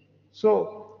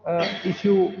 So if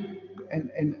you,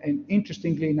 and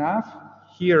interestingly enough,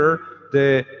 here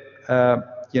the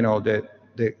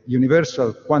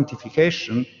universal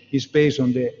quantification is based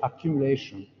on the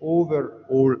accumulation over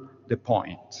all the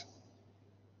points.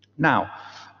 Now,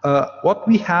 what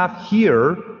we have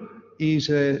here is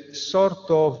a sort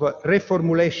of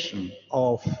reformulation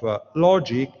of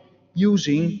logic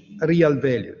using real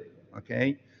value.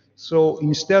 Okay, so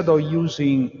instead of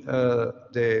using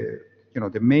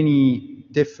the many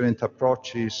different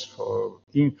approaches for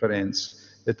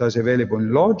inference that is available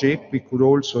in logic, we could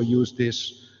also use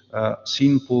this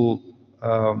simple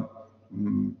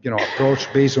approach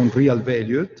based on real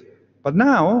value. But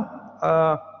now,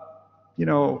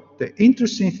 the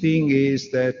interesting thing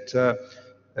is that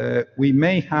we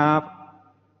may have,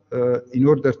 in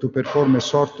order to perform a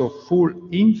sort of full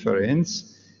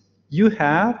inference, you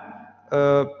have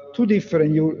 2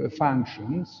 different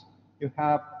functions. You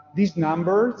have these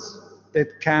numbers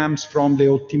that comes from the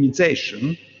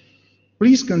optimization.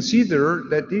 Please consider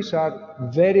that these are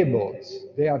variables.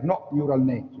 They are not neural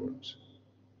networks.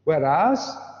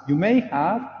 Whereas you may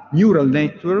have neural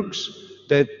networks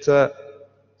that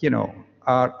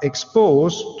are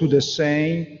exposed to the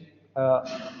same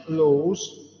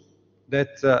laws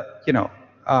that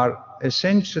are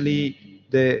essentially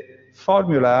the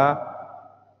formula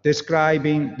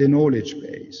describing the knowledge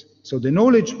base. So the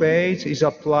knowledge base is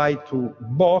applied to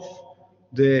both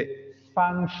the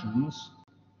functions,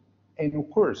 and of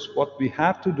course what we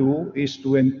have to do is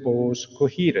to impose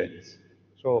coherence.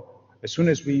 So as soon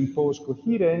as we impose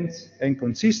coherence and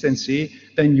consistency,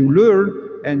 then you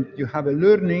learn, and you have a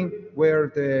learning where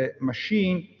the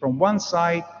machine from one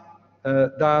side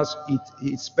does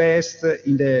its best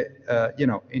in the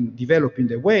in developing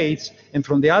the weights, and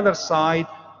from the other side,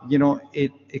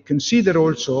 it consider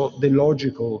also the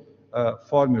logical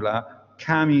formula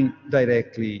coming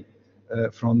directly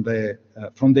from the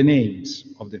names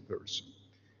of the person.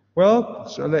 Well,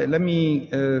 so let me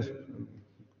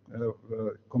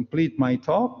complete my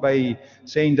talk by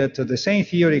saying that the same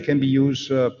theory can be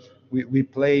used. We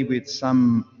play with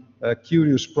some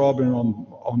curious problem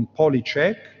on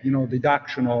polycheck,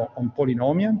 deduction on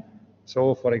polynomial.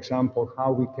 So, for example,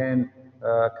 how we can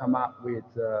come up with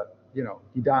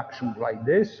deduction like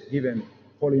this, given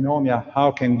polynomial,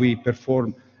 how can we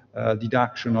perform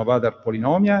deduction of other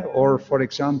polynomial? Or, for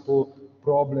example,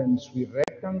 problems with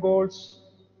rectangles,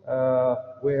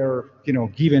 where,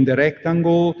 given the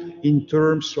rectangle in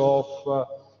terms of,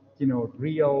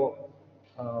 real,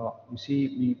 you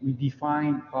see, we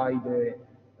define by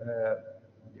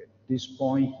this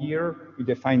point here, we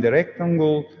define the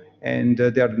rectangle, and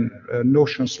there are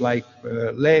notions like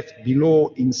left,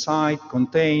 below, inside,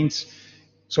 contains.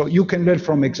 So you can learn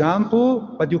from example,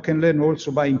 but you can learn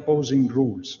also by imposing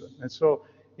rules. And so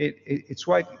it's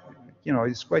quite,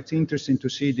 it's quite interesting to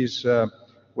see this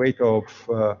way of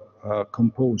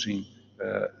composing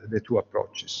the two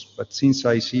approaches. But since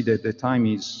I see that the time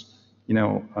is,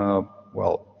 I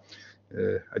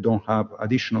don't have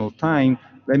additional time,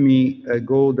 let me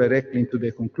go directly into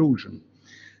the conclusion.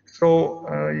 So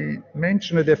I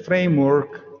mentioned the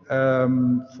framework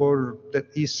for that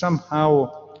is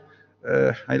somehow,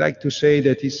 I like to say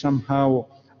that is somehow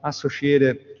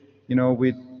associated,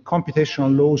 with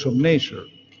computational laws of nature.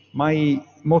 My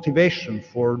motivation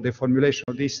for the formulation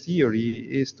of this theory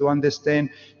is to understand,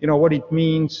 what it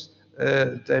means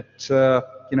that,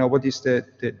 what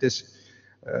is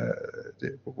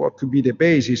what could be the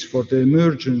basis for the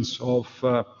emergence of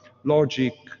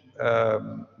logic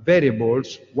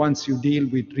variables once you deal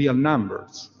with real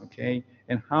numbers, okay?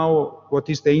 And what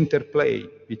is the interplay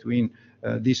between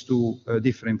these two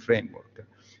different frameworks.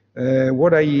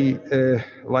 What I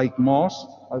like most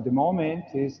at the moment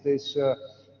is this,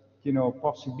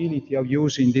 possibility of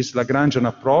using this Lagrangian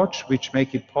approach, which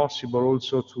make it possible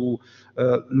also to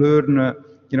learn,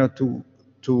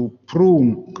 to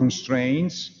prune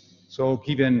constraints. So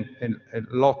given a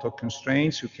lot of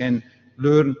constraints, you can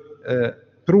learn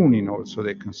pruning also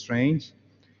the constraints.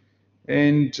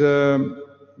 And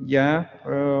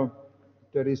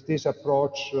there is this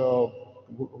approach of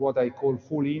what I call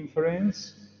full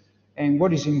inference. And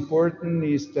what is important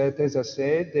is that, as I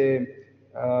said,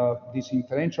 this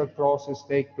inferential process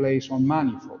takes place on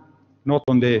manifold, not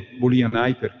on the Boolean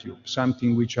hypercube,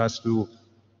 something which has to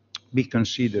be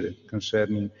considered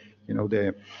concerning,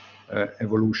 the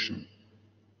evolution.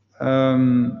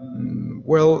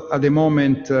 Well, at the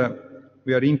moment,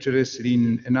 we are interested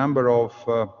in a number of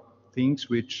things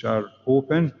which are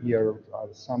open. Here are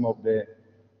some of the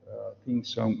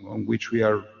things on which we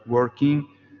are working.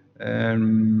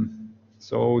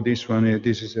 So this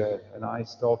is a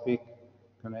nice topic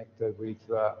connected with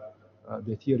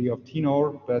the theory of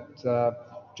tenor, but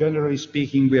generally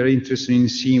speaking, we are interested in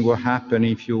seeing what happens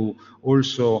if you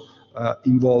also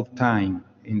involve time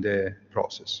in the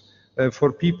process.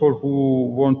 For people who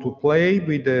want to play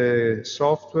with the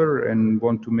software and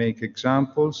want to make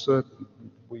examples,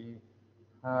 we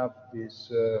have this,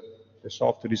 the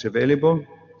software is available,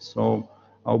 so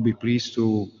I'll be pleased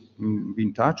to be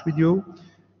in touch with you.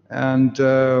 And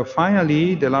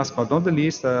finally, the last but not the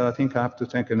least, I think I have to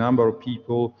thank a number of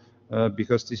people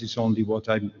because this is only what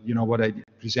what I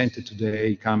presented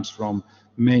today comes from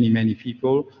many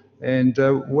people. And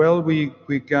well, we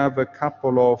gave a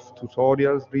couple of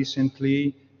tutorials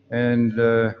recently, and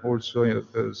also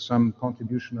some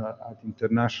contribution at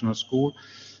international school.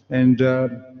 And there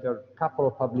are a couple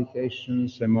of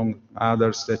publications, among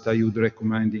others, that I would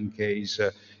recommend in case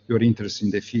you're interested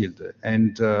in the field.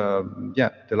 And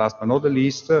the last but not the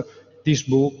least, this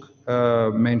book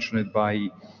mentioned by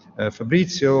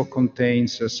Fabrizio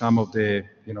contains some of the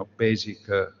basic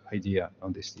idea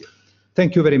on this theory.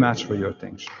 Thank you very much for your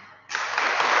attention.